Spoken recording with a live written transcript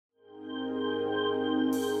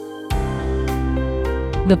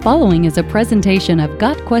The following is a presentation of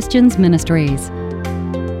Got Questions Ministries.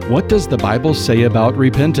 What does the Bible say about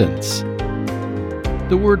repentance?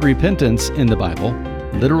 The word repentance in the Bible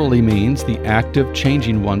literally means the act of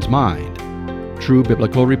changing one's mind. True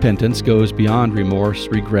biblical repentance goes beyond remorse,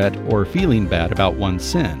 regret, or feeling bad about one's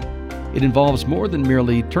sin. It involves more than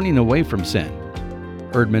merely turning away from sin.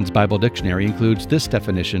 Eerdmans Bible Dictionary includes this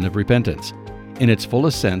definition of repentance. In its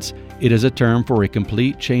fullest sense, it is a term for a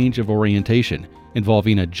complete change of orientation,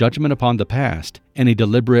 involving a judgment upon the past and a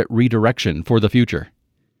deliberate redirection for the future.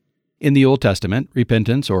 In the Old Testament,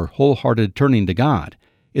 repentance, or wholehearted turning to God,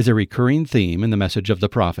 is a recurring theme in the message of the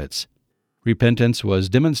prophets. Repentance was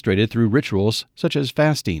demonstrated through rituals such as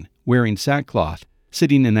fasting, wearing sackcloth,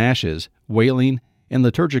 sitting in ashes, wailing, and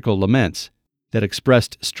liturgical laments that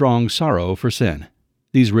expressed strong sorrow for sin.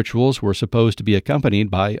 These rituals were supposed to be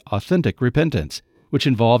accompanied by authentic repentance, which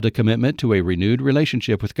involved a commitment to a renewed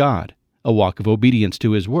relationship with God, a walk of obedience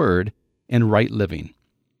to His Word, and right living.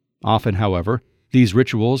 Often, however, these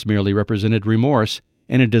rituals merely represented remorse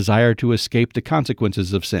and a desire to escape the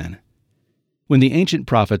consequences of sin. When the ancient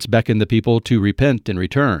prophets beckoned the people to repent and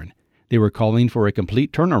return, they were calling for a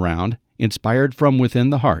complete turnaround, inspired from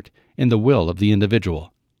within the heart and the will of the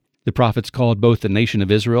individual. The prophets called both the nation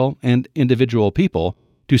of Israel and individual people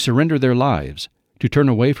to surrender their lives, to turn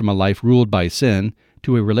away from a life ruled by sin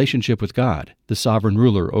to a relationship with God, the sovereign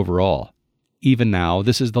ruler over all. Even now,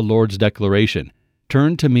 this is the Lord's declaration: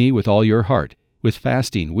 "Turn to me with all your heart, with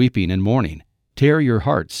fasting, weeping, and mourning. Tear your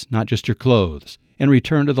hearts, not just your clothes, and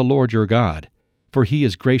return to the Lord your God. For He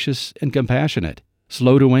is gracious and compassionate,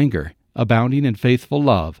 slow to anger, abounding in faithful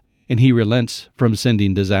love, and He relents from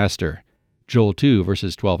sending disaster." Joel 2,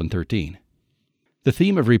 verses 12 and 13. The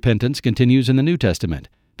theme of repentance continues in the New Testament,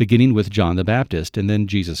 beginning with John the Baptist and then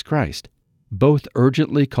Jesus Christ. Both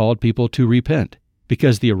urgently called people to repent,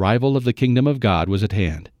 because the arrival of the kingdom of God was at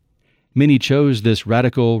hand. Many chose this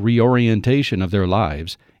radical reorientation of their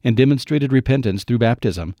lives and demonstrated repentance through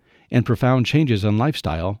baptism and profound changes in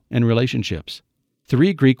lifestyle and relationships.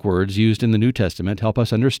 3 Greek words used in the New Testament help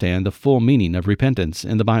us understand the full meaning of repentance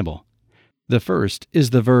in the Bible. The first is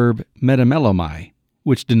the verb metamelomai,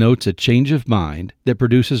 which denotes a change of mind that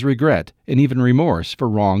produces regret and even remorse for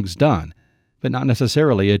wrongs done, but not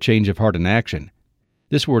necessarily a change of heart and action.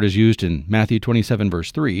 This word is used in Matthew 27,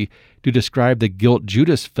 verse 3, to describe the guilt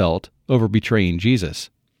Judas felt over betraying Jesus.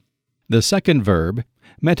 The second verb,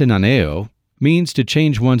 metananeo, means to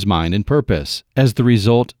change one's mind and purpose as the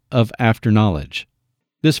result of after-knowledge.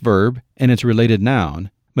 This verb and its related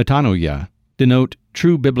noun, metanoia, denote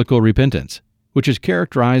true biblical repentance, which is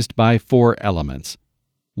characterized by 4 elements.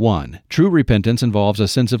 1. True repentance involves a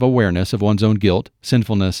sense of awareness of one's own guilt,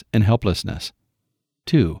 sinfulness, and helplessness.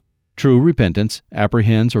 2. True repentance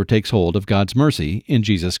apprehends or takes hold of God's mercy in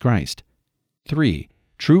Jesus Christ. 3.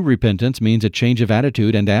 True repentance means a change of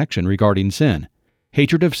attitude and action regarding sin.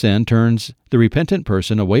 Hatred of sin turns the repentant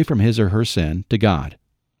person away from his or her sin to God.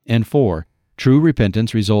 And 4. True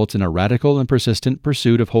repentance results in a radical and persistent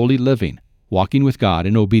pursuit of holy living, walking with God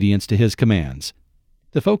in obedience to His commands.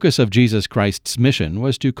 The focus of Jesus Christ's mission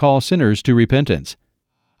was to call sinners to repentance.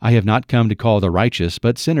 "I have not come to call the righteous,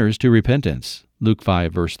 but sinners to repentance." Luke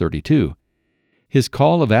 5, verse 32. His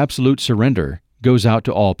call of absolute surrender goes out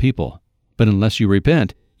to all people. "But unless you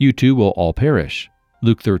repent, you too will all perish."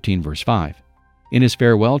 Luke 13, verse 5. In His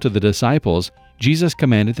farewell to the disciples, Jesus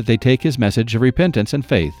commanded that they take His message of repentance and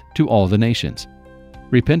faith to all the nations.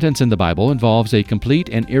 Repentance in the Bible involves a complete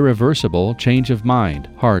and irreversible change of mind,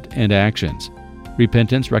 heart, and actions.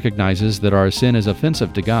 Repentance recognizes that our sin is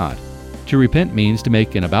offensive to God. To repent means to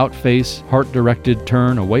make an about-face, heart-directed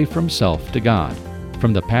turn away from self to God,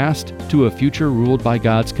 from the past to a future ruled by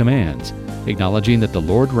God's commands, acknowledging that the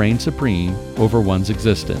Lord reigns supreme over one's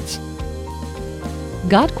existence.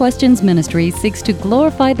 Got Questions Ministries seeks to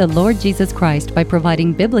glorify the Lord Jesus Christ by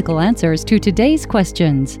providing biblical answers to today's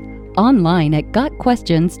questions. Online at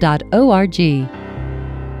gotquestions.org.